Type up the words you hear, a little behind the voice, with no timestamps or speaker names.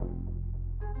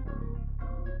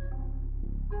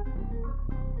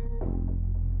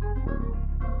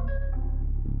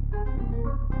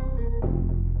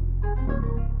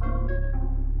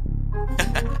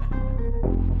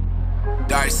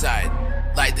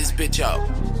bitch up.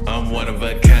 I'm one of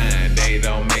a kind, they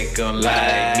don't make them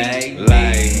like me.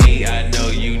 Like me, I know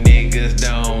you niggas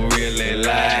don't really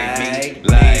like me.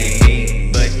 Like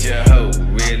me, but your hoe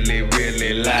really,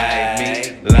 really like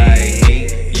me. Like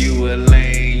me, you a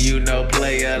lame, you no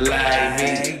player like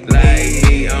me. Like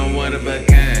me, I'm one of a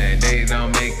kind, they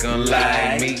don't make them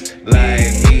like me.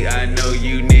 Like me, I know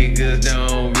you niggas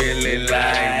don't really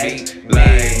like me.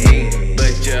 Like me,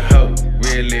 but your hoe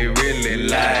really, really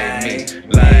like me.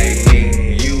 Like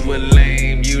me, you a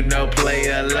lame, you no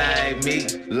player like me.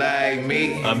 Like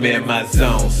me, I'm in my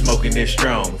zone, smoking it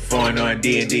strong. Foreign on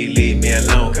D&D, leave me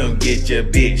alone. Come get your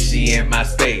bitch, she in my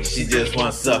space. She just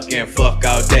want suck and fuck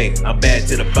all day. I'm bad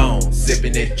to the bone,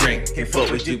 sipping this drink. Can't fuck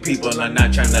with you people, I'm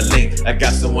not trying to link. I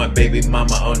got someone baby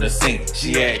mama on the sink.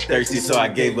 She act thirsty, so I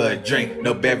gave her a drink.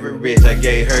 No beverage, I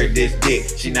gave her this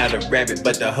dick. She not a rabbit,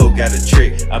 but the hoe got a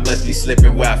trick. I must be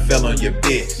slipping where I fell on your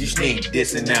bitch. You sneak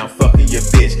dissing, now I'm fucking your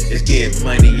bitch. Just get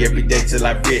money every day till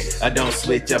I rich. I don't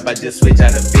switch up, I just switch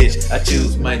out a bitch. I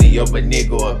choose money over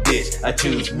nigga or bitch. I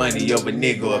choose money over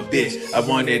nigga or bitch. I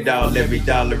want it all, every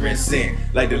dollar and cent.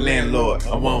 Like the landlord,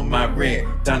 I want my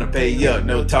rent. Time to pay up,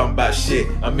 no talking about shit.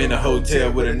 I'm in a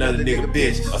hotel with another nigga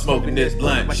bitch. I'm smoking this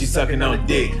blunt, she sucking on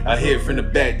dick. I hear it from the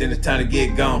back, then it's time to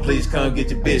get gone. Please come get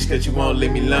your bitch, cause you won't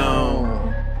leave me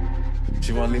alone.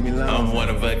 She won't leave me alone. I'm one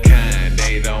of a kind,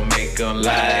 they don't make them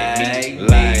like me.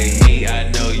 Like me,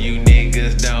 I know you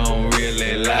niggas don't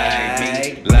really like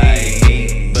me. Like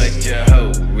me, but your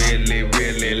hoe really,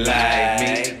 really like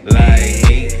me. Like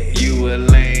me, you a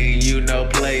lame, you no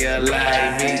player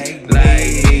like me.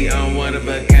 Like me, I'm one of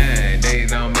a kind, they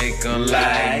don't make them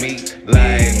like me.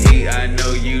 Like me, I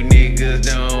know you niggas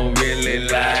don't really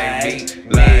like me.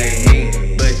 Like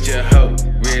me, but your hoe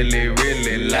really,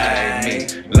 really like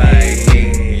me. Like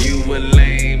me, you a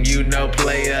lame, you no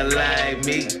player like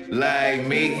me. Like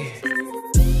me.